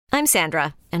I'm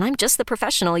Sandra, and I'm just the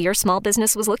professional your small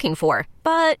business was looking for.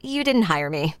 But you didn't hire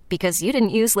me because you didn't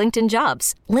use LinkedIn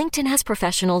Jobs. LinkedIn has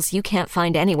professionals you can't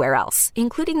find anywhere else,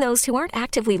 including those who aren't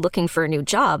actively looking for a new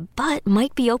job, but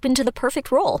might be open to the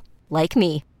perfect role, like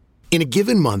me. In a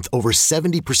given month, over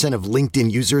 70% of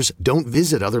LinkedIn users don't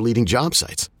visit other leading job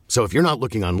sites. So if you're not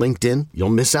looking on LinkedIn, you'll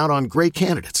miss out on great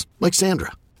candidates like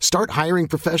Sandra. Start hiring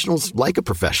professionals like a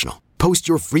professional. Post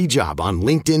your free job on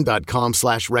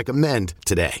linkedin.com/recommend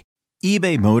today.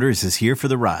 eBay Motors is here for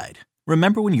the ride.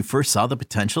 Remember when you first saw the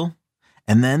potential?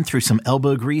 And then through some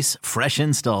elbow grease, fresh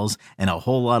installs, and a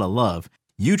whole lot of love,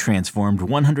 you transformed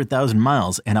 100,000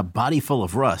 miles and a body full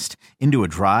of rust into a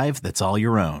drive that's all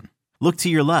your own. Look to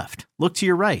your left. Look to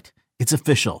your right. It's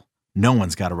official. No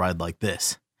one's got a ride like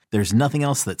this. There's nothing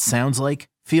else that sounds like,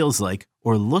 feels like,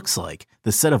 or looks like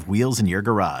the set of wheels in your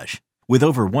garage. With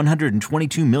over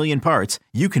 122 million parts,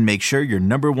 you can make sure your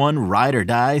number one ride or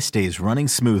die stays running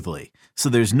smoothly. So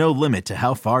there's no limit to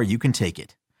how far you can take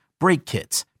it. Brake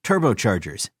kits,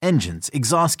 turbochargers, engines,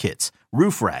 exhaust kits,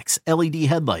 roof racks, LED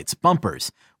headlights,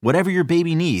 bumpers, whatever your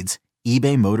baby needs,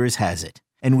 eBay Motors has it.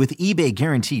 And with eBay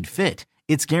Guaranteed Fit,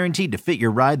 it's guaranteed to fit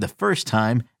your ride the first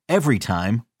time, every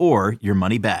time, or your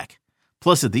money back.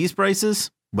 Plus at these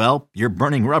prices, well, you're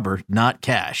burning rubber, not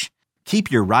cash.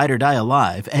 Keep your ride or die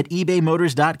alive at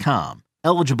ebaymotors.com.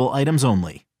 Eligible items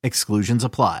only. Exclusions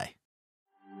apply.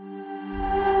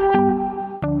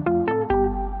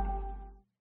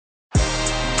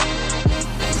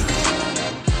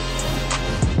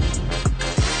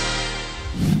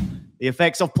 The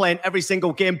effects of playing every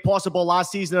single game possible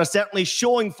last season are certainly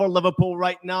showing for Liverpool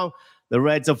right now. The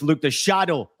Reds have looked a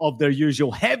shadow of their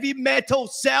usual heavy metal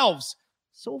selves.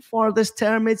 So far this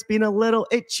term, it's been a little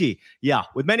itchy. Yeah,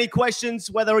 with many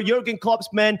questions whether Jurgen Klopp's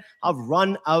men have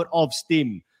run out of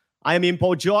steam. I am Ian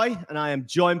Paul Joy, and I am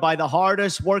joined by the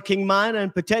hardest working man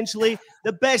and potentially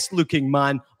the best looking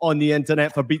man on the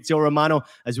internet, Fabrizio Romano,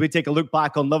 as we take a look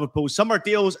back on Liverpool's summer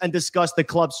deals and discuss the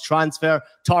club's transfer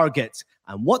targets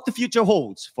and what the future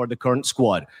holds for the current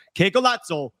squad. Que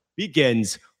Golazo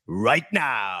begins right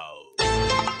now.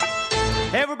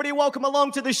 Hey everybody, welcome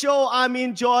along to the show. I'm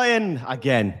Ian Joy, and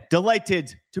again,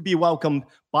 delighted to be welcomed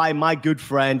by my good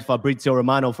friend Fabrizio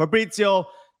Romano. Fabrizio,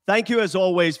 thank you as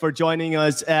always for joining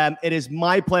us. It is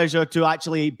my pleasure to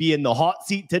actually be in the hot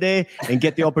seat today and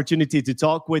get the opportunity to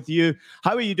talk with you.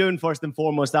 How are you doing first and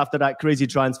foremost after that crazy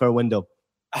transfer window?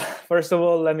 First of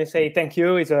all, let me say thank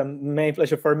you. It's a main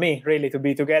pleasure for me, really, to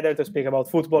be together, to speak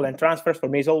about football and transfers. For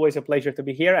me, it's always a pleasure to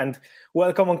be here. And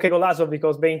welcome on Que Golazo,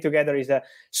 because being together is a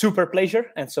super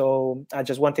pleasure. And so I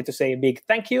just wanted to say a big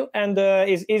thank you. And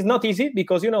it's not easy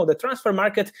because, you know, the transfer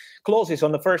market closes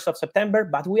on the 1st of September,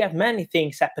 but we have many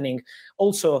things happening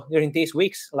also during these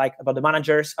weeks, like about the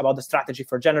managers, about the strategy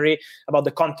for January, about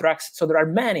the contracts. So there are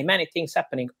many, many things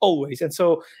happening always. And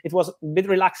so it was a bit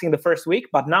relaxing the first week,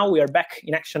 but now we are back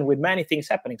in action with many things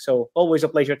happening. So always a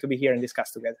pleasure to be here and discuss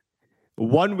together.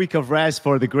 1 week of rest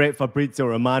for the great Fabrizio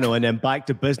Romano and then back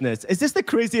to business. Is this the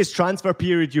craziest transfer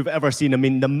period you've ever seen? I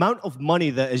mean, the amount of money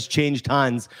that has changed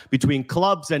hands between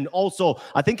clubs, and also,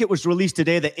 I think it was released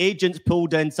today that agents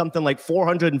pulled in something like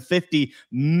 450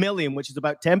 million, which is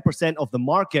about 10% of the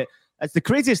market. That's the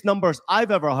craziest numbers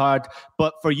I've ever heard.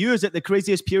 But for you, is it the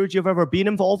craziest period you've ever been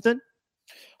involved in?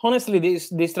 Honestly,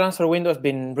 this transfer window has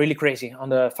been really crazy on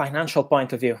the financial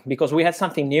point of view, because we had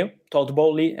something new. Todd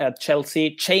Bowley at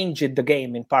Chelsea changed the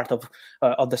game in part of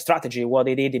the strategy. What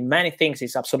he did in many things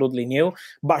is absolutely new.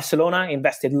 Barcelona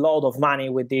invested a lot of money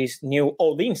with this new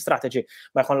all-in strategy,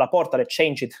 but on Laporta that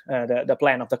changed the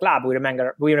plan of the club.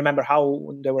 We remember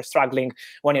how they were struggling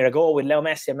 1 year ago with Leo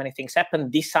Messi, and many things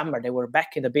happened. This summer, they were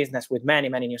back in the business with many,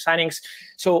 many new signings.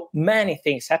 So many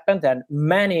things happened, and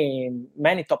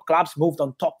many top clubs moved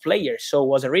on top players. So it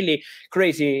was a really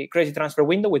crazy transfer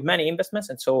window with many investments.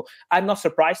 And so I'm not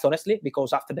surprised, honestly,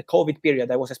 because after the COVID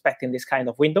period, I was expecting this kind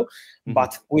of window. Mm-hmm.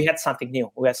 But we had something new.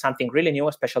 We had something really new,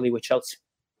 especially with Chelsea.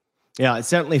 Yeah, it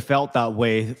certainly felt that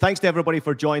way. Thanks to everybody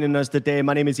for joining us today.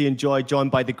 My name is Ian Joy,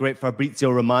 joined by the great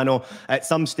Fabrizio Romano. At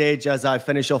some stage, as I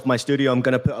finish off my studio, I'm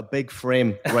going to put a big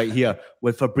frame right here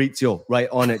with Fabrizio right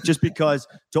on it, just because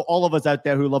to all of us out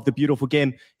there who love the beautiful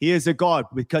game, he is a god,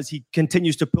 because he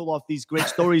continues to pull off these great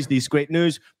stories, these great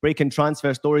news, breaking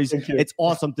transfer stories. It's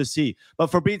awesome to see.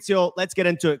 But Fabrizio, let's get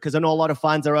into it, because I know a lot of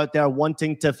fans are out there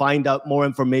wanting to find out more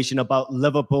information about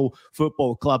Liverpool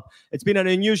Football Club. It's been an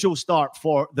unusual start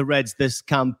for the Reds this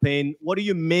campaign. What do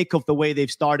you make of the way they've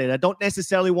started? I don't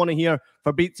necessarily want to hear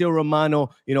Fabrizio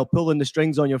Romano, pulling the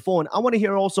strings on your phone. I want to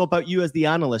hear also about you as the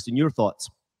analyst and your thoughts.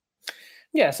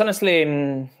 Yes, honestly,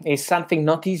 it's something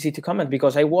not easy to comment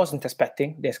because I wasn't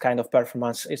expecting this kind of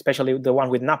performance, especially the one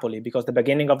with Napoli, because the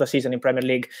beginning of the season in Premier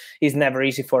League is never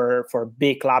easy for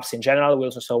big clubs in general. We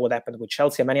also saw what happened with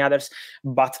Chelsea and many others.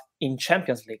 But in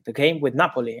Champions League, the game with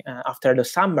Napoli after the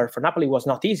summer for Napoli was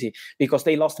not easy because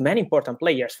they lost many important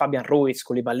players, Fabian Ruiz,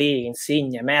 Koulibaly,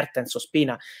 Insigne, Mertens,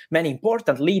 Ospina, many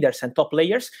important leaders and top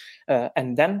players.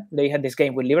 And then they had this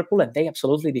game with Liverpool and they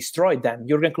absolutely destroyed them.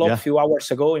 Jurgen Klopp, a few hours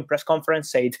ago in press conference,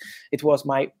 said it was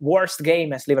my worst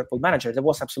game as Liverpool manager. That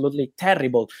was absolutely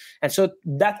terrible. And so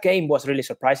that game was really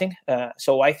surprising.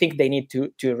 So I think they need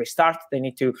to restart. They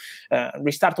need to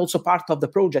restart also part of the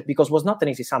project because it was not an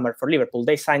easy summer for Liverpool.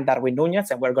 They signed Darwin Núñez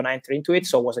and we're going to enter into it.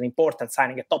 So it was an important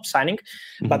signing, a top signing.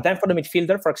 Mm-hmm. But then for the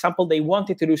midfielder, for example, they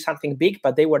wanted to do something big,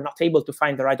 but they were not able to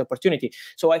find the right opportunity.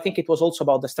 So I think it was also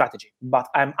about the strategy. But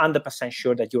I'm 100%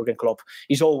 sure that Jurgen Klopp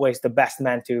is always the best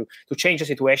man to change the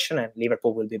situation, and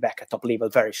Liverpool will be back at top level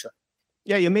very soon.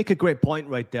 Yeah, you make a great point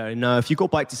right there. And if you go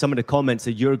back to some of the comments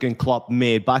that Jurgen Klopp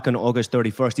made back on August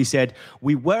 31st, he said,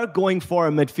 we were going for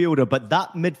a midfielder, but that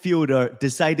midfielder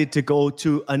decided to go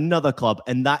to another club,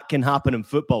 and that can happen in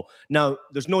football. Now,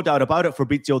 there's no doubt about it,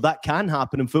 Fabrizio, that can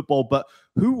happen in football, but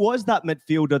who was that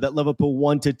midfielder that Liverpool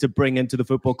wanted to bring into the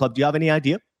football club? Do you have any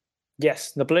idea?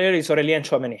 Yes, the player is Aurélien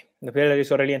Tchouaméni. The player is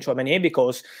Aurélien Tchouaméni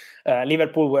because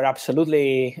Liverpool were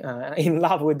absolutely in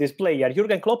love with this player.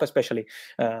 Jurgen Klopp especially,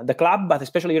 the club, but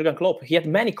especially Jurgen Klopp. He had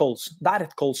many calls,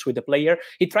 direct calls with the player.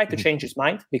 He tried to change his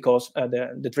mind because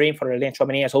the dream for Aurélien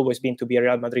Tchouaméni has always been to be a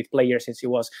Real Madrid player since he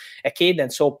was a kid.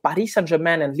 And so Paris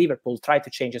Saint-Germain and Liverpool tried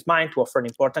to change his mind to offer an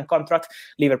important contract.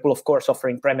 Liverpool, of course,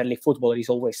 offering Premier League football is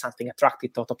always something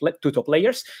attractive to top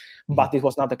players. But it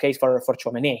was not the case for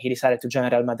Tchouaméni. He decided to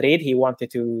join Real Madrid. He wanted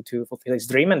to fulfill his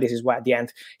dream, and this is why at the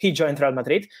end he joined Real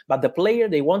Madrid. But the player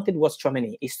they wanted was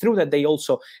Tchouaméni. It's true that they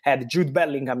also had Jude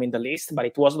Bellingham in the list, but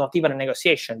it was not even a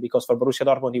negotiation because for Borussia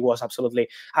Dortmund he was absolutely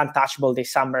untouchable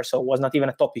this summer, so it was not even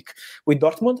a topic with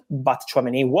Dortmund. But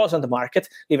Tchouaméni was on the market.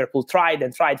 Liverpool tried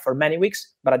and tried for many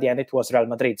weeks, but at the end it was Real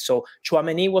Madrid. So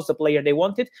Tchouaméni was the player they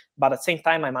wanted, but at the same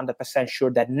time I'm 100%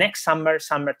 sure that next summer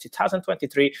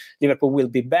 2023, Liverpool will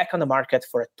be back on the market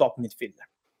for a top midfielder.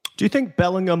 Do you think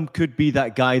Bellingham could be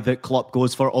that guy that Klopp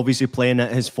goes for? Obviously playing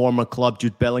at his former club,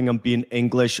 Jude Bellingham being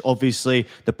English. Obviously,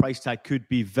 the price tag could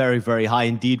be very, very high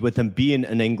indeed with him being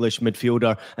an English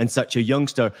midfielder and such a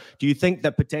youngster. Do you think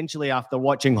that potentially after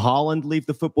watching Haaland leave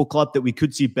the football club that we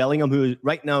could see Bellingham, who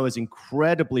right now is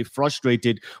incredibly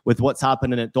frustrated with what's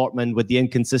happening at Dortmund with the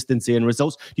inconsistency in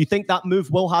results? Do you think that move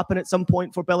will happen at some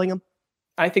point for Bellingham?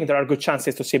 I think there are good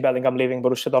chances to see Bellingham leaving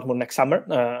Borussia Dortmund next summer.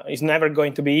 It's never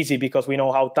going to be easy because we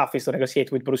know how tough it is to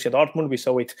negotiate with Borussia Dortmund. We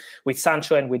saw it with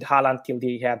Sancho and with Haaland till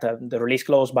he had the release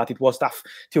clause, but it was tough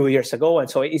 2 years ago. And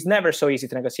so it's never so easy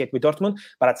to negotiate with Dortmund.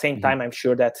 But at the same time, I'm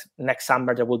sure that next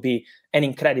summer there will be an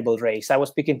incredible race. I was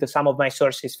speaking to some of my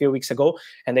sources a few weeks ago,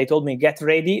 and they told me, get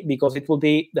ready because it will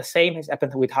be the same as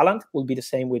happened with Haaland, will be the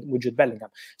same with Jude Bellingham.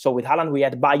 So with Haaland, we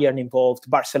had Bayern involved,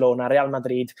 Barcelona, Real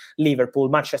Madrid, Liverpool,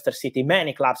 Manchester City,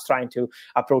 many clubs trying to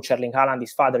approach Erling Haaland,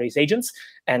 his father, his agents.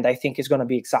 And I think it's going to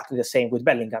be exactly the same with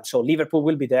Bellingham. So Liverpool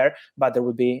will be there, but there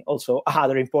will be also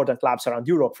other important clubs around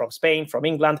Europe, from Spain, from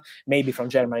England, maybe from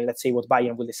Germany. Let's see what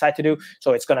Bayern will decide to do.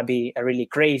 So it's going to be a really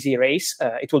crazy race.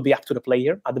 It will be up to the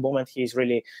player. At the moment, he's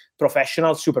really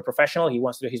professional, super professional. He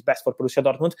wants to do his best for Borussia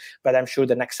Dortmund, but I'm sure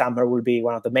the next summer will be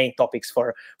one of the main topics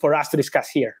for us to discuss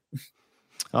here.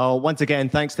 Once again,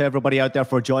 thanks to everybody out there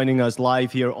for joining us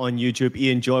live here on YouTube.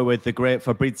 Ian Joy with the great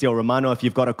Fabrizio Romano. If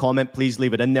you've got a comment, please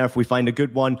leave it in there. If we find a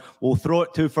good one, we'll throw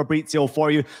it to Fabrizio for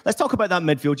you. Let's talk about that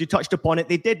midfield. You touched upon it.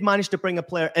 They did manage to bring a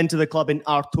player into the club in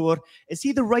Arthur. Is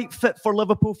he the right fit for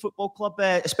Liverpool Football Club,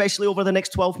 especially over the next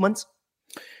 12 months?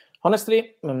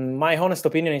 Honestly, my honest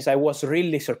opinion is I was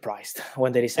really surprised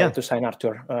when they decided to sign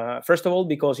Arthur. First of all,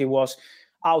 because he was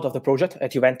out of the project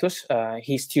at Juventus.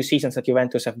 His 2 seasons at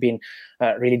Juventus have been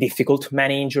really difficult.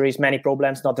 Many injuries, many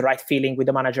problems, not the right feeling with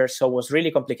the manager. So it was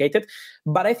really complicated.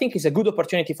 But I think it's a good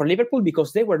opportunity for Liverpool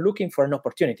because they were looking for an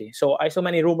opportunity. So I saw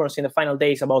many rumors in the final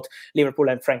days about Liverpool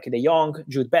and Frankie de Jong,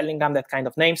 Jude Bellingham, that kind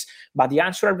of names. But the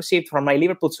answer I received from my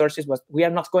Liverpool sources was, we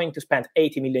are not going to spend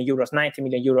 80 million euros, 90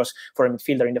 million euros for a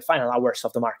midfielder in the final hours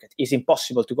of the market. It's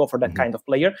impossible to go for that kind of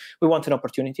player. We want an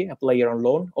opportunity, a player on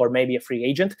loan or maybe a free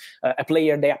agent, a player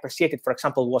player they appreciated, for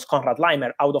example, was Konrad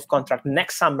Laimer, out of contract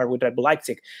next summer with Red Bull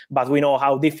Leipzig. But we know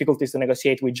how difficult it is to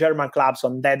negotiate with German clubs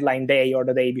on deadline day or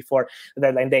the day before the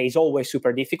deadline day is always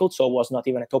super difficult. So it was not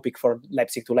even a topic for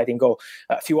Leipzig to let him go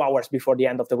a few hours before the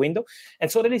end of the window.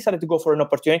 And so they decided to go for an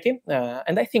opportunity.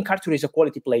 And I think Arthur is a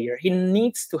quality player. He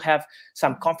needs to have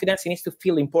some confidence. He needs to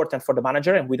feel important for the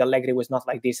manager. And with Allegri, it was not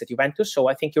like this at Juventus. So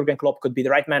I think Jurgen Klopp could be the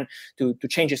right man to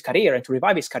change his career and to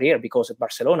revive his career, because at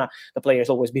Barcelona, the player has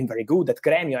always been very good. At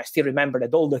Gremio, I still remember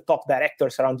that all the top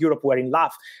directors around Europe were in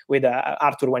love with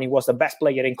Arthur when he was the best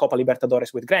player in Copa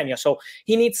Libertadores with Gremio. So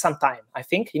he needs some time. I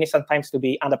think he needs some time to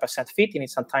be 100% fit. He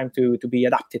needs some time to be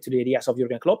adapted to the ideas of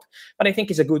Jurgen Klopp. But I think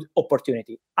it's a good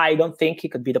opportunity. I don't think he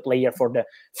could be the player for the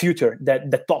future.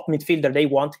 The top midfielder they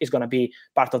want is going to be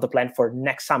part of the plan for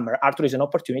next summer. Arthur is an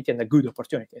opportunity, and a good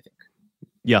opportunity, I think.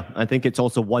 Yeah, I think it's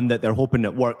also one that they're hoping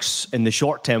it works in the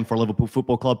short term for Liverpool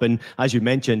Football Club. And as you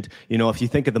mentioned, if you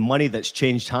think of the money that's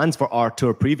changed hands for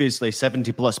Artur previously,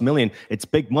 70 plus million, it's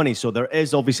big money. So there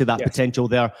is obviously that potential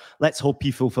there. Let's hope he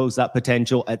fulfills that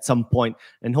potential at some point.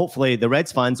 And hopefully the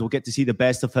Reds fans will get to see the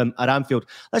best of him at Anfield.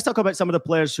 Let's talk about some of the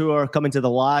players who are coming to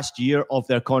the last year of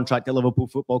their contract at Liverpool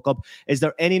Football Club. Is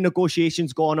there any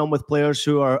negotiations going on with players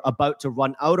who are about to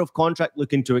run out of contract,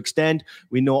 looking to extend?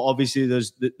 We know obviously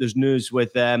there's news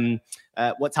with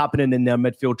what's happening in their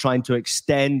midfield, trying to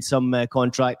extend some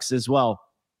contracts as well.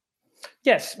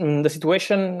 Yes, the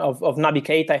situation of Naby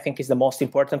Keita, I think, is the most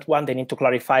important one. They need to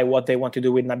clarify what they want to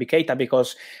do with Naby Keita,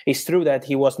 because it's true that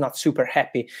he was not super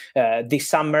happy this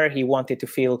summer. He wanted to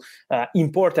feel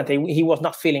important. He was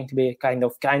not feeling to be kind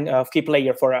of key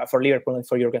player for Liverpool and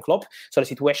for Jurgen Klopp. So the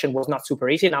situation was not super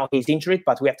easy. Now he's injured,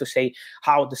 but we have to say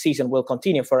how the season will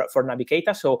continue for Naby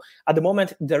Keita. So at the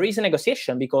moment, there is a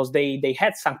negotiation, because they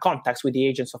had some contacts with the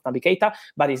agents of Naby Keita,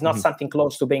 but it's not something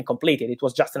close to being completed. It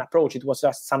was just an approach. It was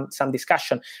just some discussion,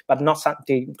 but not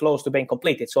something close to being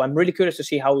completed. So I'm really curious to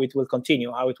see how it will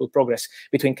continue, how it will progress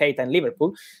between Keita and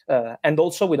Liverpool. And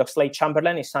also with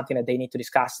Oxlade-Chamberlain is something that they need to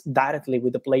discuss directly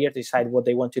with the player to decide what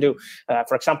they want to do.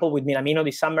 For example, with Minamino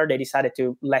this summer, they decided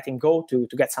to let him go to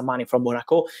get some money from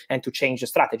Monaco and to change the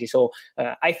strategy. So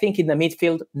I think in the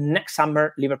midfield, next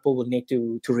summer, Liverpool will need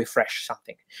to refresh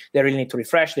something. They really need to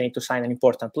refresh. They need to sign an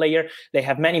important player. They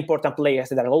have many important players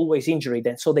that are always injured,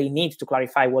 and so they need to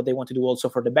clarify what they want to do also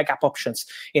for the backup options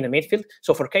in the midfield.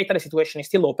 So for Keita, the situation is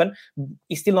still open.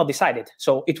 It's still not decided.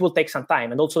 So it will take some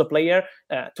time. And also the player,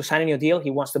 to sign a new deal, he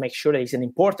wants to make sure that he's an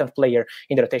important player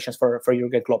in the rotations for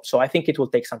Jurgen Klopp. So I think it will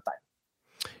take some time.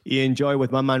 Ian Joy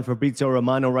with my man Fabrizio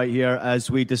Romano right here as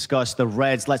we discuss the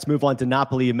Reds. Let's move on to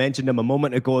Napoli. You mentioned them a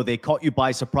moment ago. They caught you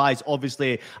by surprise.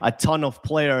 Obviously, a ton of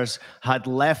players had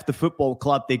left the football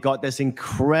club. They got this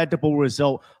incredible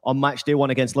result on match day 1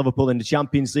 against Liverpool in the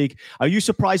Champions League. Are you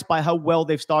surprised by how well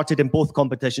they've started in both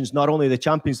competitions, not only the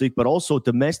Champions League, but also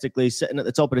domestically, sitting at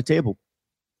the top of the table?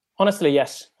 Honestly,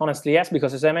 yes,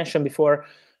 because as I mentioned before,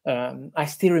 I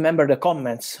still remember the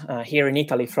comments here in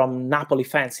Italy from Napoli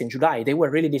fans in July. They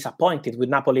were really disappointed with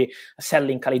Napoli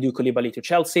selling Kalidou Koulibaly to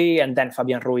Chelsea and then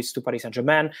Fabian Ruiz to Paris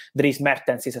Saint-Germain. Dries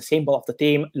Mertens is a symbol of the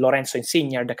team. Lorenzo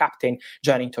Insigne, the captain,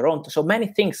 joining Toronto. So many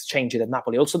things changed at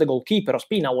Napoli. Also, the goalkeeper,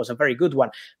 Ospina, was a very good one.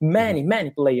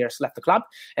 Many players left the club.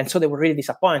 And so they were really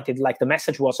disappointed. Like, the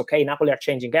message was, okay, Napoli are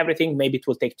changing everything. Maybe it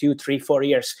will take 2, 3, 4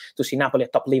 years to see Napoli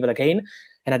at top level again.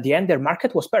 And at the end, their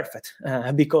market was perfect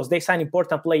because they signed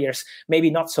important players,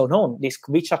 maybe not so known. This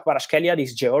Kvicha Kvaratskhelia,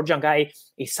 this Georgian guy,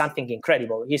 is something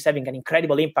incredible. He's having an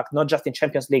incredible impact, not just in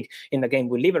Champions League in the game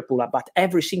with Liverpool, but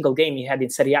every single game he had in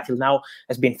Serie A till now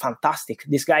has been fantastic.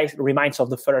 This guy reminds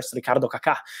of the first Ricardo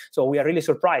Kaká. So we are really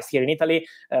surprised here in Italy.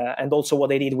 And also what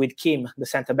they did with Kim, the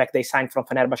centre-back they signed from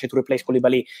Fenerbahce to replace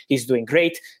Koulibaly, he's doing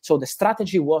great. So the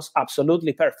strategy was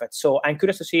absolutely perfect. So I'm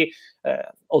curious to see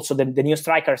also the new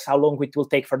strikers, how long it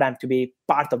will take for them to be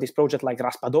part of this project. Like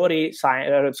Raspadori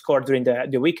scored during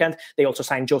the weekend. They also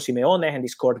signed Joe Simeone and he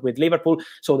scored with Liverpool.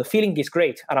 So the feeling is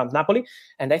great around Napoli.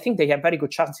 And I think they have very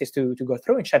good chances to go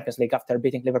through in Champions League after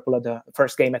beating Liverpool at the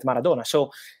first game at Maradona.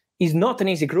 So it's not an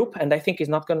easy group, and I think it's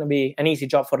not going to be an easy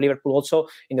job for Liverpool also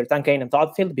in their Tankane and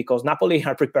Anfield, because Napoli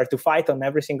are prepared to fight on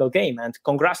every single game. And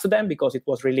congrats to them, because it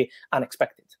was really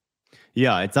unexpected.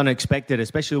 Yeah, it's unexpected,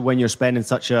 especially when you're spending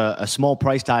such a small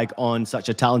price tag on such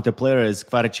a talented player as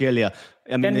Kvaratskhelia.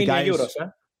 I mean, 10 million euros, huh?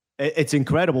 It's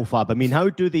incredible, Fab. I mean, how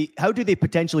do they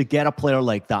potentially get a player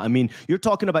like that? I mean, you're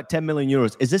talking about 10 million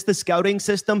euros. Is this the scouting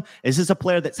system? Is this a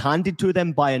player that's handed to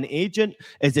them by an agent?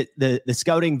 Is it the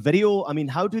scouting video? I mean,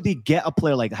 how do they get a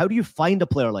player like that? How do you find a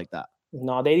player like that?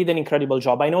 No, they did an incredible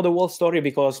job. I know the whole story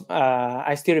because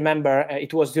I still remember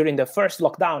it was during the first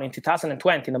lockdown in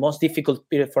 2020, the most difficult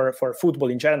period for football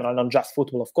in general, not just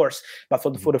football, of course, but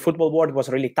for the football world, it was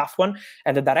a really tough one.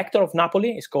 And the director of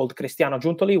Napoli, is called Cristiano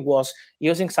Giuntoli, was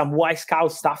using some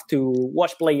Y-Scout stuff to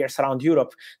watch players around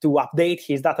Europe to update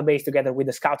his database together with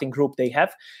the scouting group they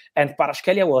have. And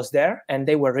Kvaratskhelia was there, and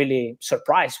they were really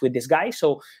surprised with this guy.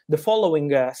 So the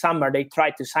following summer, they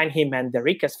tried to sign him, and the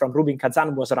request from Rubin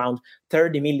Kazan was around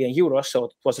 30 million euros, so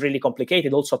it was really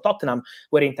complicated. Also, Tottenham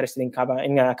were interested in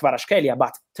Kvaratskhelia,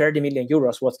 but 30 million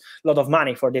euros was a lot of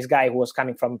money for this guy who was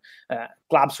coming from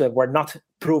clubs that were not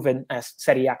proven as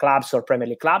Serie A clubs or Premier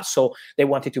League clubs, so they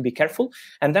wanted to be careful.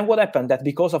 And then what happened, that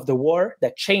because of the war,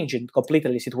 that changed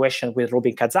completely the situation with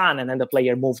Rubin Kazan, and then the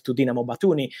player moved to Dinamo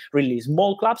Batumi, really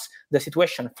small clubs. The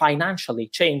situation financially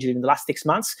changed in the last 6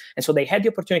 months, and so they had the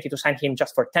opportunity to sign him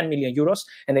just for 10 million euros,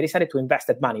 and they decided to invest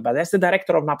that money. But as the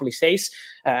director of Napoli says,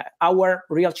 our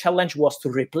real challenge was to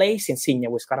replace Insigne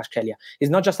with Kvaratskhelia.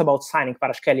 It's not just about signing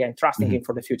Kvaratskhelia and trusting him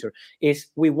for the future.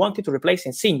 We wanted to replace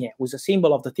Insigne, who's a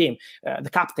symbol of the team,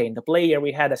 the captain, the player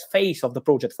we had as face of the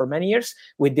project for many years,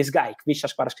 with this guy,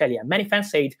 Kvichas Kvaratskhelia. Many fans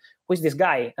said, who is this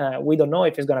guy? We don't know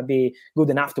if he's going to be good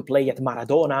enough to play at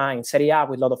Maradona in Serie A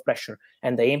with a lot of pressure.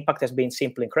 And the impact has been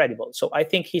simply incredible. So I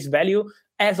think his value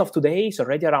as of today is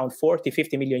already around 40,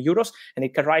 50 million euros, and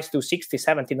it can rise to 60,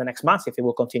 70 in the next months if it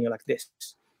will continue like this.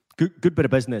 Good bit of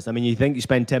business. I mean, you think you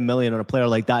spend 10 million on a player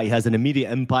like that, he has an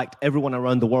immediate impact. Everyone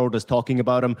around the world is talking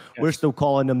about him. Yes. We're still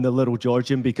calling him the little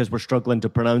Georgian because we're struggling to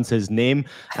pronounce his name.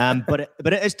 But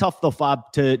it is tough though,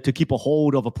 Fab, to keep a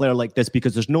hold of a player like this,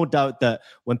 because there's no doubt that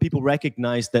when people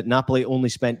recognize that Napoli only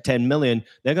spent 10 million,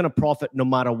 they're going to profit no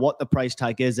matter what the price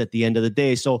tag is at the end of the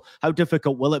day. So how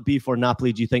difficult will it be for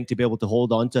Napoli, do you think, to be able to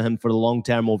hold on to him for the long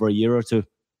term over a year or two?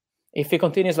 If he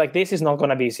continues like this, it's not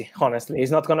going to be easy, honestly.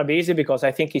 It's not going to be easy because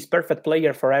I think he's perfect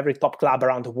player for every top club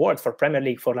around the world, for Premier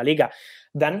League, for La Liga.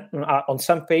 Then on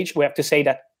some page, we have to say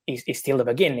that it's still the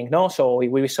beginning, no? So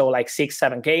we saw like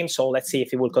 6-7 games. So let's see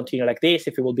if he will continue like this,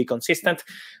 if he will be consistent.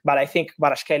 But I think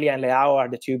Kvaratskhelia and Leao are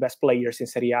the two best players in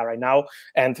Serie A right now.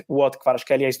 And what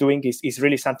Kvaratskhelia is doing is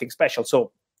really something special.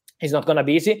 So it's not going to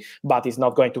be easy, but it's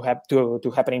not going to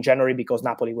happen in January because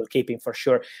Napoli will keep him for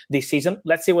sure this season.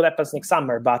 Let's see what happens next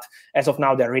summer. But as of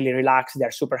now, they're really relaxed. They're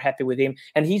super happy with him.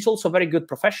 And he's also a very good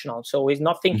professional. So he's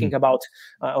not thinking about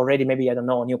already maybe, I don't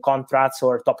know, new contracts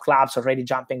or top clubs already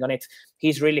jumping on it.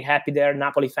 He's really happy there.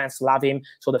 Napoli fans love him.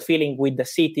 So the feeling with the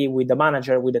city, with the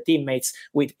manager, with the teammates,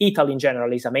 with Italy in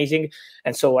general is amazing.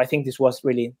 And so I think this was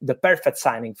really the perfect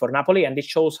signing for Napoli. And it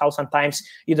shows how sometimes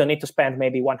you don't need to spend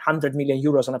maybe 100 million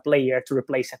euros on a player to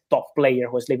replace a top player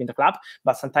who is leaving the club.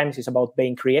 But sometimes it's about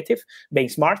being creative, being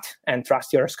smart, and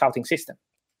trust your scouting system.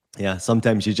 Yeah,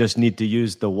 sometimes you just need to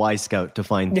use the Y-Scout to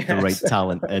find the right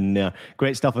talent. And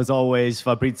great stuff as always,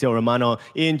 Fabrizio Romano.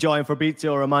 Ian Joy and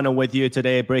Fabrizio Romano with you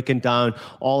today, breaking down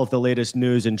all of the latest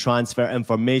news and transfer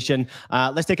information.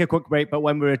 Let's take a quick break, but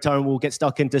when we return, we'll get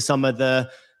stuck into some of the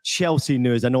Chelsea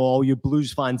news. I know all you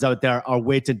Blues fans out there are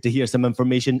waiting to hear some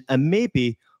information, and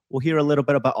maybe we'll hear a little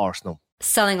bit about Arsenal.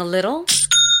 Selling a little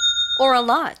or a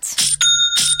lot?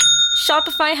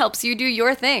 Shopify helps you do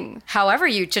your thing, however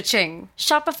you cha-ching.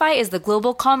 Shopify is the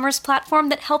global commerce platform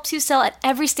that helps you sell at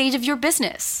every stage of your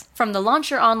business. From the launch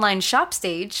your online shop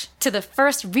stage, to the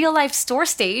first real-life store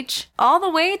stage, all the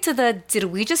way to the did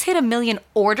we just hit 1 million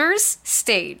orders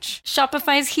stage.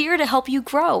 Shopify's here to help you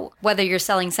grow. Whether you're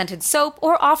selling scented soap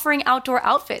or offering outdoor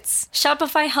outfits,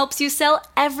 Shopify helps you sell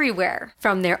everywhere.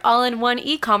 From their all-in-one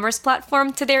e-commerce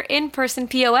platform to their in-person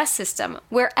POS system.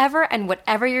 Wherever and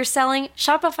whatever you're selling,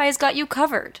 Shopify's got you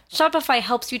covered. Shopify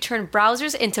helps you turn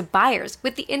browsers into buyers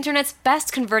with the internet's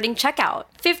best converting checkout.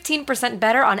 15%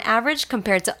 better on average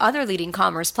compared to other leading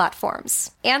commerce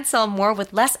platforms. And sell more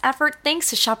with less effort thanks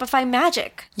to Shopify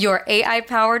Magic, your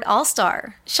AI-powered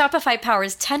all-star. Shopify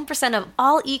powers 10% of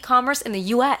all e-commerce in the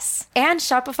US. And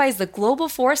Shopify is the global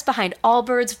force behind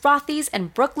Allbirds, Rothy's,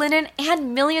 and Brooklinen,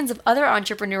 and millions of other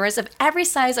entrepreneurs of every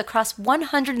size across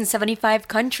 175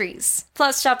 countries.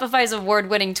 Plus, Shopify's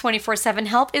award-winning 24/7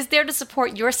 help is there to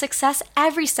support your success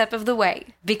every step of the way.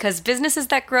 Because businesses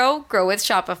that grow with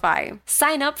Shopify.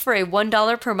 Sign up for a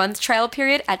 $1 per month trial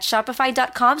period at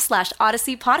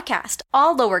shopify.com/Odyssey Podcast,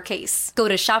 all lowercase. Go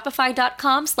to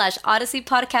shopify.com/Odyssey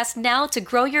Podcast now to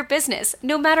grow your business,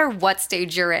 no matter what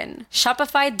stage you're in.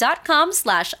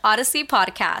 Shopify.com/Odyssey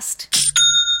Podcast.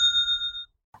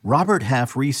 Robert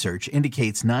Half research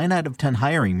indicates 9 out of 10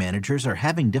 hiring managers are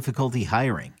having difficulty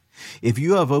hiring. If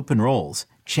you have open roles,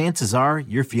 chances are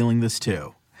you're feeling this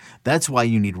too. That's why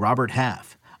you need Robert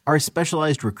Half. Our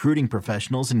specialized recruiting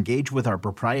professionals engage with our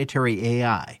proprietary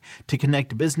AI to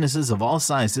connect businesses of all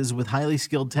sizes with highly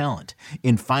skilled talent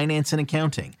in finance and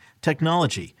accounting,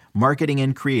 technology, marketing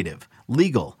and creative,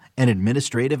 legal, and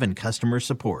administrative and customer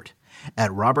support.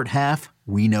 At Robert Half,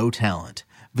 we know talent.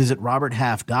 Visit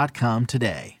roberthalf.com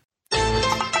today.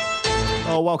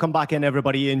 Oh, welcome back in,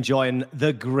 everybody. Enjoying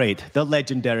the great, the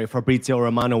legendary Fabrizio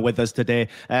Romano with us today.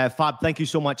 Fab, thank you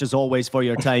so much, as always, for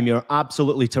your time. You're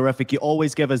absolutely terrific. You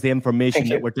always give us the information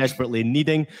that we're desperately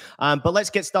needing. But let's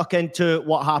get stuck into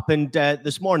what happened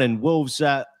this morning. Wolves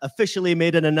officially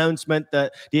made an announcement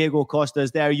that Diego Costa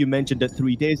is there. You mentioned it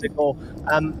 3 days ago.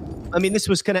 I mean, this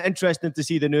was kind of interesting to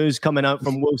see the news coming out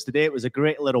from Wolves today. It was a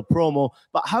great little promo.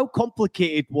 But how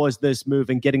complicated was this move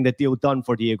in getting the deal done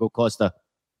for Diego Costa?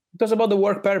 It was about the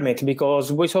work permit,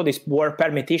 because we saw this work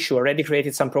permit issue already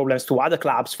created some problems to other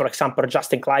clubs. For example,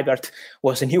 Justin Kluivert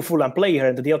was a new Fulham player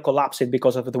and the deal collapsed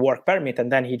because of the work permit.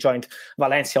 And then he joined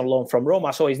Valencia on loan from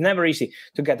Roma. So it's never easy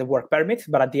to get the work permit.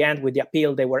 But at the end, with the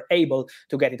appeal, they were able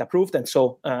to get it approved. And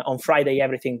so on Friday,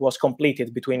 everything was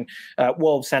completed between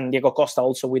Wolves and Diego Costa,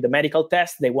 also with the medical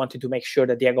test. They wanted to make sure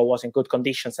that Diego was in good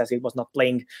conditions, as he was not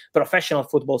playing professional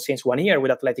football since 1 year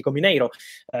with Atletico Mineiro.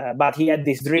 But he had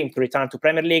this dream to return to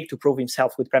Premier League, to prove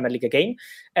himself with Premier League again,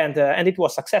 and it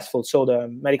was successful. So the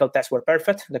medical tests were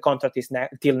perfect. The contract is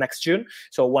till next June,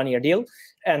 so 1 year deal.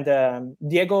 And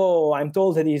Diego, I'm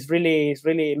told that he's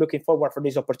really looking forward for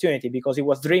this opportunity, because he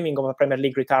was dreaming of a Premier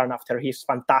League return after his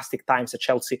fantastic times at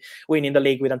Chelsea, winning the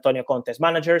league with Antonio Conte as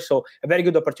manager. So a very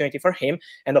good opportunity for him.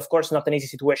 And of course, not an easy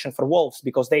situation for Wolves,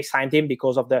 because they signed him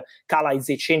because of the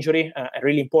Kalajdzic injury, a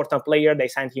really important player. They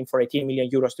signed him for 18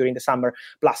 million euros during the summer,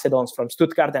 plus add-ons from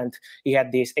Stuttgart. And he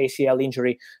had this ACL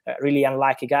injury, really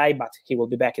unlucky guy, but he will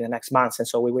be back in the next months. And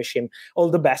so we wish him all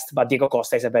the best. But Diego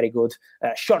Costa is a very good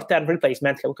short-term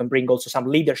replacement who can bring also some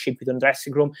leadership within the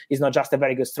dressing room. He's not just a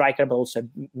very good striker, but also a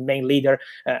main leader.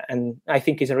 And I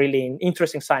think he's a really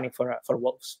interesting signing for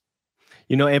Wolves.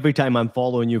 You know, every time I'm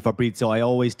following you, Fabrizio, I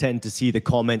always tend to see the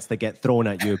comments that get thrown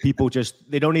at you. People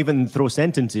they don't even throw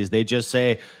sentences. They just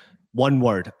say one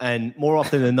word. And more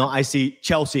often than not, I see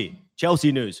Chelsea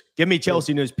news. Give me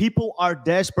Chelsea news. People are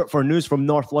desperate for news from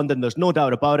North London. There's no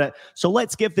doubt about it. So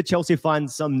let's give the Chelsea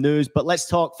fans some news. But let's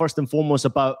talk first and foremost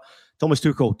about Thomas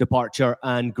Tuchel departure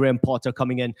and Graham Potter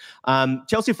coming in.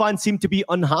 Chelsea fans seem to be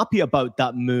unhappy about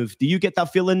that move. Do you get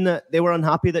that feeling that they were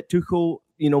unhappy that Tuchel,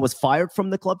 was fired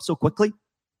from the club so quickly?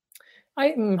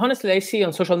 Honestly, I see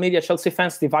on social media Chelsea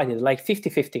fans divided, like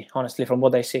 50-50, honestly, from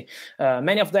what I see.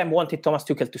 Many of them wanted Thomas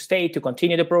Tuchel to stay, to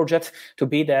continue the project, to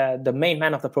be the main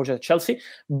man of the project at Chelsea.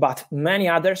 But many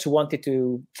others wanted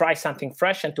to try something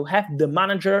fresh and to have the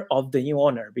manager of the new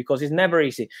owner, because it's never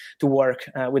easy to work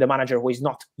with a manager who is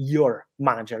not your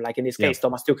manager. Like in this case,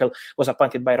 Thomas Tuchel was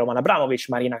appointed by Roman Abramovich,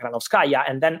 Marina Granovskaya,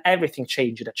 and then everything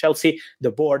changed at Chelsea.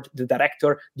 The board, the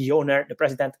director, the owner, the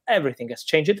president, everything has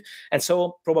changed. And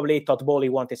so probably Todd Bowley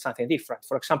wanted something different.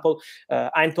 For example,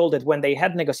 I'm told that when they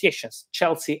had negotiations,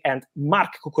 Chelsea and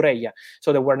Marc Cucurella,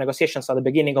 so there were negotiations at the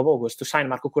beginning of August to sign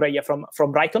Marc Cucurella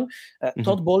from Brighton,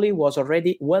 Todd Bowley was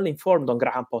already well informed on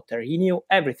Graham Potter. He knew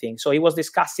everything. So he was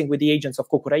discussing with the agents of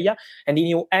Cucurella, and he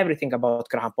knew everything about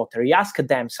Graham Potter. He asked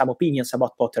them some opinions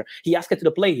about Potter. He asked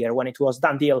the player when it was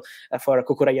done deal for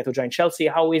Cucurella to join Chelsea,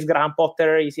 how is Graham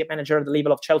Potter? Is he a manager at the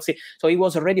level of Chelsea? So he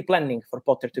was already planning for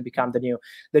Potter to become the new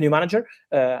manager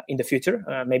in the future.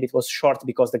 Maybe it was short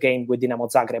because the game with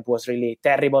Dinamo Zagreb was really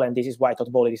terrible, and this is why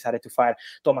Todd Bowley decided to fire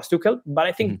Thomas Tuchel. But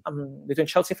I think between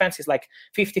Chelsea fans, it's like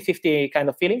 50-50 kind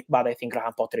of feeling. But I think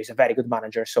Graham Potter is a very good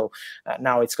manager. So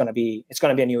now it's gonna be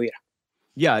a new era.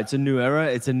 Yeah, it's a new era.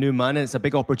 It's a new man. It's a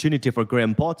big opportunity for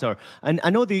Graham Potter. And I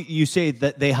know that you say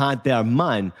that they had their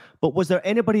man, but was there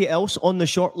anybody else on the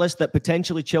short list that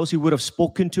potentially Chelsea would have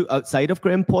spoken to outside of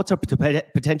Graham Potter to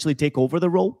potentially take over the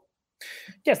role?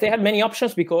 Yes, they had many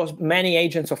options, because many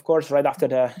agents, of course, right after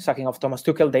the sacking of Thomas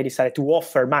Tuchel, they decided to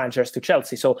offer managers to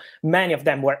Chelsea. So many of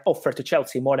them were offered to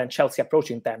Chelsea more than Chelsea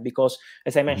approaching them, because,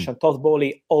 as I mentioned, Todd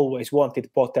Bowley always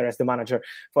wanted Potter as the manager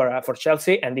for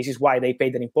Chelsea, and this is why they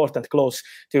paid an important clause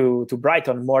to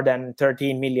Brighton, more than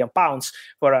 £13 million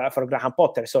for Graham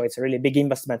Potter. So it's a really big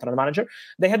investment on the manager.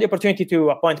 They had the opportunity to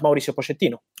appoint Mauricio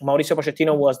Pochettino. Mauricio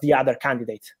Pochettino was the other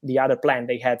candidate, the other plan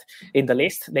they had in the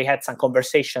list. They had some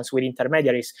conversations with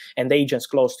intermediaries and agents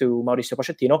close to Mauricio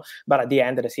Pochettino. But at the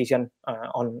end, the decision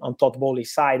on Todd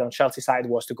Bowley's side, on Chelsea's side,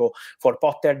 was to go for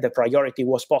Potter. The priority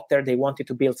was Potter. They wanted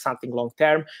to build something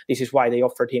long-term. This is why they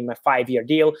offered him a 5-year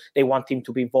deal. They want him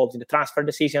to be involved in the transfer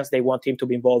decisions. They want him to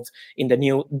be involved in the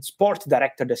new sport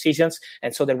director decisions.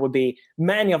 And so there will be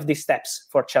many of these steps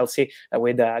for Chelsea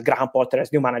with Graham Potter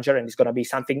as new manager. And it's going to be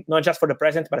something not just for the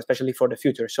present, but especially for the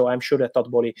future. So I'm sure that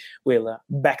Todd Bowley will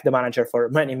back the manager for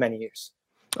many, many years.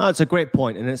 Oh, it's a great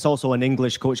point. And it's also an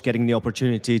English coach getting the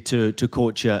opportunity to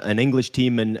coach an English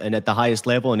team and at the highest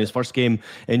level. And his first game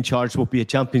in charge will be a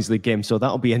Champions League game. So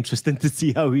that'll be interesting to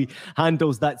see how he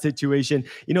handles that situation.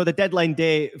 You know, the deadline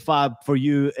day, Fab, for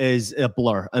you is a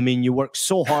blur. I mean, you work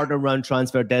so hard around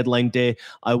transfer deadline day.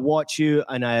 I watch you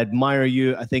and I admire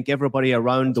you. I think everybody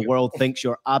around the world thinks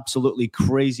you're absolutely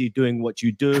crazy doing what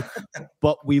you do.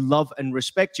 But we love and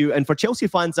respect you. And for Chelsea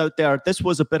fans out there, this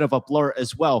was a bit of a blur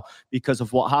as well because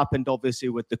of what happened obviously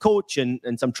with the coach and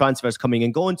some transfers coming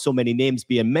and going, so many names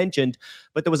being mentioned,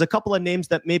 but there was a couple of names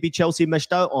that maybe Chelsea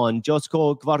missed out on.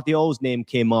 Josko Gvardiol's name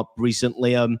came up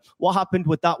recently. What happened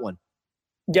with that one?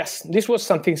 Yes, this was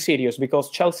something serious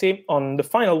because Chelsea on the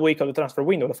final week of the transfer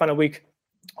window, the final week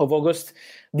of August,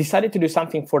 decided to do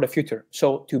something for the future.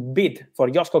 So to bid for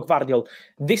Josko Gvardiol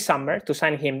this summer, to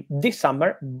sign him this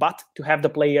summer, but to have the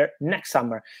player next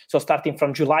summer. So starting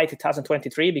from July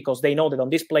 2023, because they know that on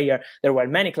this player, there were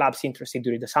many clubs interested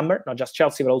during the summer, not just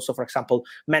Chelsea, but also, for example,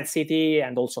 Man City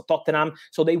and also Tottenham.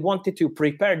 So they wanted to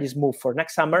prepare this move for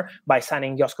next summer by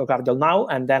signing Josko Gvardiol now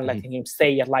and then letting him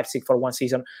stay at Leipzig for one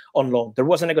season on loan. There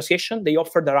was a negotiation. They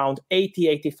offered around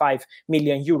 85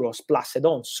 million euros plus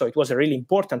add-ons. So it was a really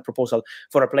important proposal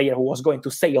for a player who was going to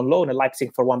stay on loan at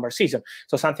Leipzig for one more season.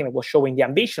 So something that was showing the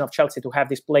ambition of Chelsea to have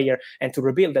this player and to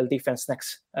rebuild their defense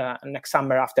next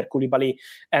summer after Koulibaly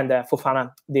and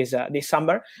Fofana this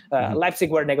summer.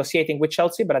 Leipzig were negotiating with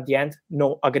Chelsea, but at the end,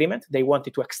 no agreement. They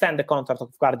wanted to extend the contract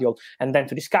of Gvardiol and then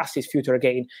to discuss his future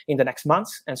again in the next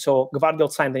months. And so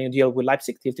Gvardiol signed a new deal with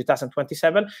Leipzig till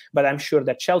 2027, but I'm sure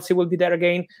that Chelsea will be there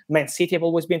again. Man City have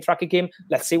always been tracking him.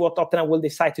 Let's see what Tottenham will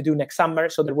decide to do next summer.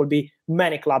 So there will be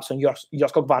many clubs on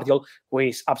Josko Gvardiol, who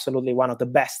is absolutely one of the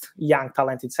best young,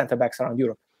 talented centre-backs around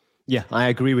Europe. Yeah, I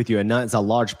agree with you. And that's a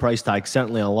large price tag,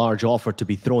 certainly a large offer to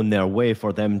be thrown their way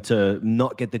for them to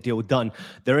not get the deal done.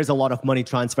 There is a lot of money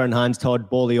transferring hands. Todd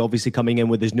Bowley obviously coming in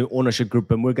with his new ownership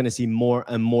group, and we're going to see more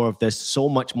and more of this. So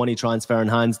much money transferring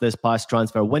hands this past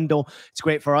transfer window. It's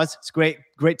great for us. It's great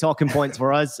talking points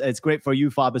for us. It's great for you,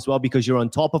 Fab, as well, because you're on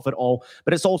top of it all.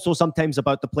 But it's also sometimes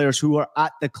about the players who are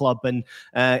at the club. And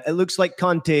it looks like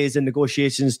Conte is in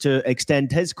negotiations to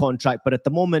extend his contract, but at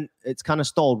the moment, it's kind of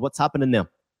stalled. What's happening there?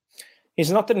 It's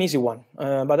not an easy one,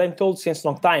 but I'm told since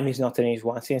long time it's not an easy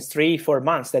one. Since 3-4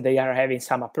 months that they are having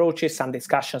some approaches, some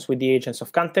discussions with the agents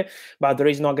of Conte, but there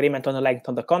is no agreement on the length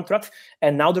of the contract.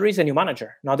 And now there is a new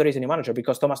manager.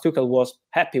 Because Thomas Tuchel was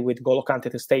happy with N'Golo Kante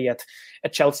to stay at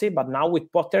Chelsea, but now with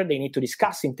Potter they need to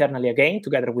discuss internally again,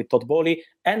 together with Todd Bowley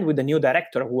and with the new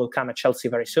director who will come at Chelsea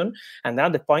very soon. And now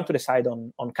the point to decide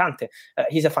on Kante.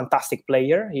 He's a fantastic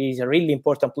player. He's a really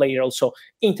important player also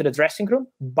into the dressing room,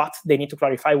 but they need to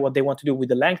clarify what they want to do with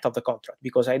the length of the contract,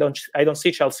 because I don't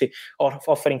see Chelsea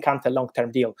offering Kante a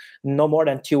long-term deal, no more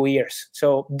than 2 years.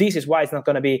 So this is why it's not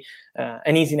going to be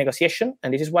an easy negotiation,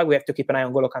 and this is why we have to keep an eye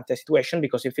on N'Golo Kante's situation,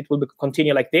 because if it will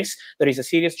continue like this, there is a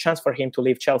serious chance for him to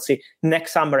leave Chelsea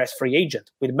next summer as free agent,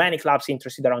 with many clubs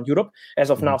interested around Europe. As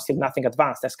of now, still nothing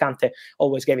advanced, as Kante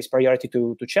always gave his priority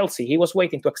to Chelsea. He was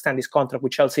waiting to extend his contract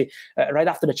with Chelsea right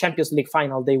after the Champions League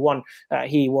final they won.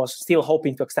 He was still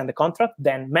hoping to extend the contract.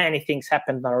 Then many things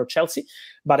happened around Chelsea.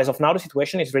 But as of now, the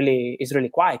situation is really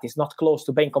quiet. It's not close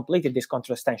to being completed, this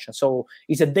contract extension. So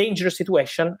it's a dangerous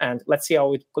situation, and let's see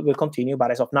how it will continue.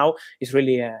 But as of now, it's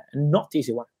really a not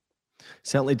easy one.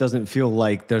 Certainly doesn't feel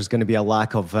like there's going to be a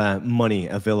lack of money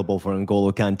available for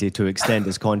N'Golo Kante to extend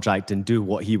his contract and do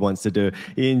what he wants to do.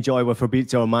 Enjoy with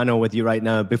Fabrizio Romano with you right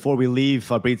now. Before we leave,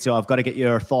 Fabrizio, I've got to get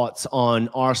your thoughts on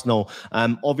Arsenal.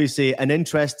 Obviously, an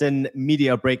interesting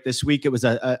media break this week. It was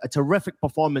a terrific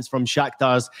performance from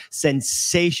Shakhtar's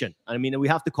sensation. I mean, we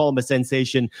have to call him a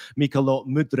sensation, Mykhailo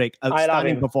Mudryk.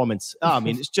 Outstanding performance. I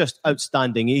mean, it's just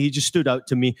outstanding. He just stood out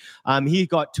to me. He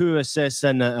got 2 assists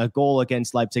and a goal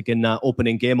against Leipzig in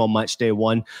opening game on match day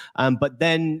 1, but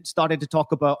then started to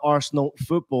talk about Arsenal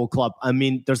Football Club. I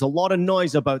mean, there's a lot of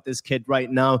noise about this kid right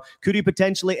now. Could he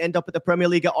potentially end up at the Premier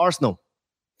League at Arsenal?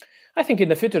 I think in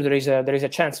the future there is a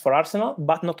chance for Arsenal,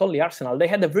 but not only Arsenal. They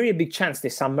had a very big chance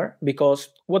this summer, because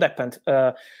what happened?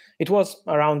 It was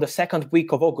around the second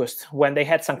week of August when they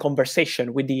had some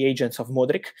conversation with the agents of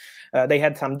Mudryk. They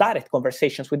had some direct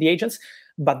conversations with the agents.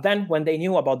 But then when they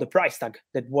knew about the price tag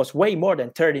that was way more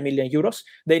than 30 million euros,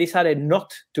 they decided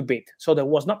not to bid. So there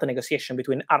was not a negotiation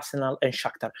between Arsenal and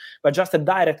Shakhtar, but just a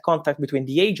direct contact between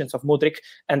the agents of Mudryk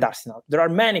and Arsenal. There are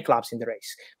many clubs in the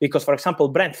race because, for example,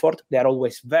 Brentford, they are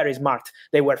always very smart.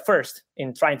 They were first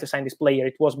in trying to sign this player.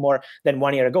 It was more than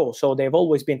 1 year ago. So they've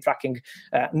always been tracking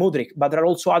Mudryk. But there are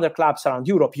also other clubs around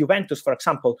Europe. Juventus, for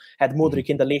example, had Mudryk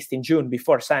in the list in June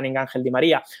before signing Angel Di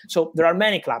Maria. So there are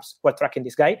many clubs who are tracking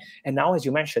this guy. And now, as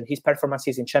you mentioned, his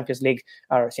performances in Champions League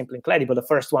are simply incredible. The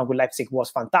first one with Leipzig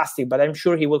was fantastic, but I'm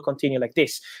sure he will continue like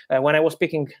this. When I was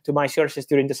speaking to my sources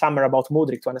during the summer about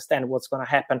Mudryk to understand what's going to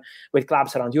happen with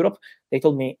clubs around Europe, they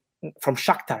told me from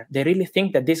Shakhtar, they really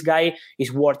think that this guy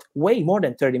is worth way more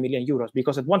than 30 million euros.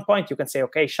 Because at one point you can say,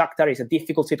 okay, Shakhtar is a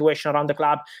difficult situation around the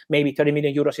club. Maybe 30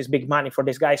 million euros is big money for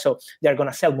this guy, so they're going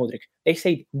to sell Mudryk. They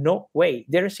said, no way.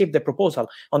 They received the proposal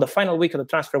on the final week of the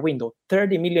transfer window,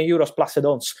 30 million euros plus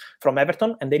add-ons from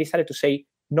Everton, and they decided to say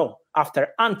no. After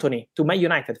Antony to Man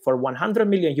United for 100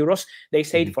 million euros, they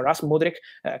said for us, Mudryk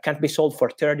can't be sold for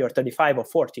 30 or 35 or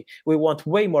 40. We want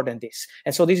way more than this.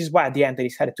 And so this is why at the end they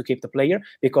decided to keep the player,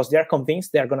 because they're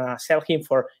convinced they're going to sell him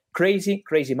for crazy,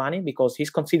 crazy money, because he's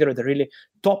considered a really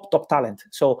top talent.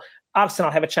 So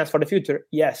Arsenal have a chance for the future,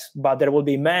 yes, but there will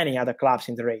be many other clubs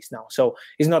in the race now. So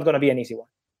it's not going to be an easy one.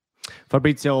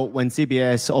 Fabrizio, when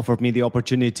CBS offered me the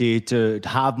opportunity to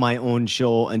have my own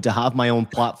show and to have my own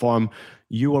platform,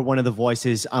 you were one of the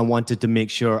voices I wanted to make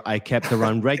sure I kept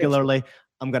around regularly.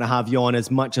 I'm going to have you on as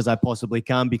much as I possibly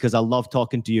can because I love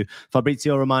talking to you.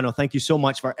 Fabrizio Romano, thank you so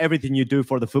much for everything you do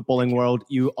for the footballing world.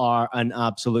 You are an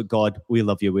absolute god. We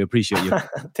love you. We appreciate you.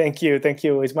 Thank you. Thank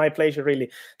you. It's my pleasure,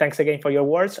 really. Thanks again for your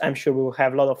words. I'm sure we will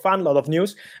have a lot of fun, a lot of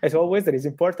news, as always. That is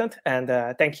important. And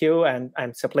thank you. And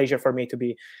it's a pleasure for me to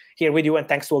be here with you. And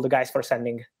thanks to all the guys for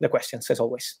sending the questions, as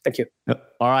always. Thank you.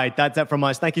 All right. That's it from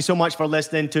us. Thank you so much for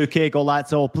listening to Que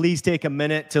Golazo. Please take a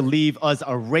minute to leave us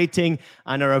a rating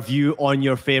and a review on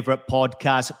your favorite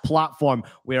podcast platform.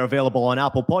 We are available on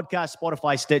Apple Podcasts,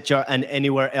 Spotify, Stitcher, and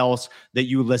anywhere else that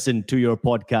you listen to your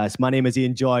podcast. My name is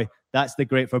Ian Joy. That's the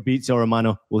great Fabrizio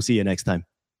Romano. We'll see you next time.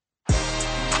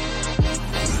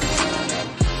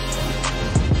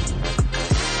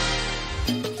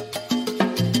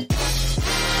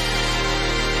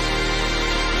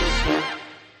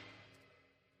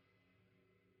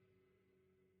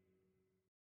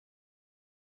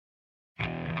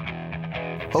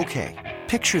 Okay,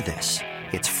 picture this.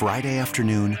 It's Friday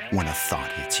afternoon when a thought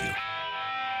hits you.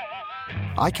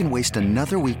 I can waste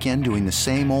another weekend doing the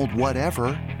same old whatever,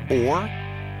 or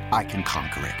I can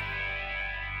conquer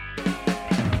it.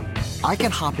 I can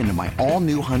hop into my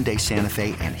all-new Hyundai Santa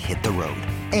Fe and hit the road.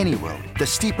 Any road. The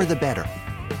steeper, the better.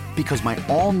 Because my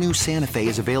all-new Santa Fe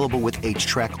is available with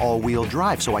H-Track all-wheel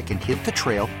drive, so I can hit the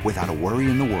trail without a worry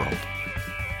in the world.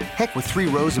 Heck, with 3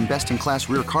 rows and best-in-class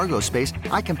rear cargo space,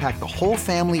 I can pack the whole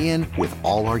family in with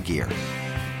all our gear.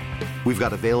 We've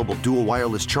got available dual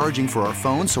wireless charging for our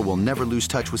phones, so we'll never lose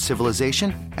touch with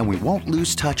civilization, and we won't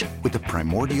lose touch with the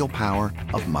primordial power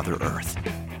of Mother Earth.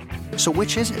 So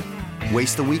which is it?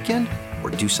 Waste the weekend or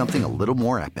do something a little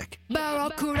more epic?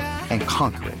 And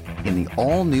conquer it in the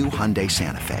all-new Hyundai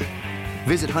Santa Fe.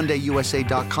 Visit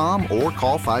HyundaiUSA.com or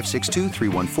call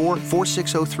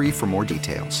 562-314-4603 for more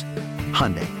details.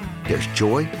 Hyundai, there's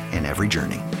joy in every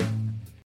journey.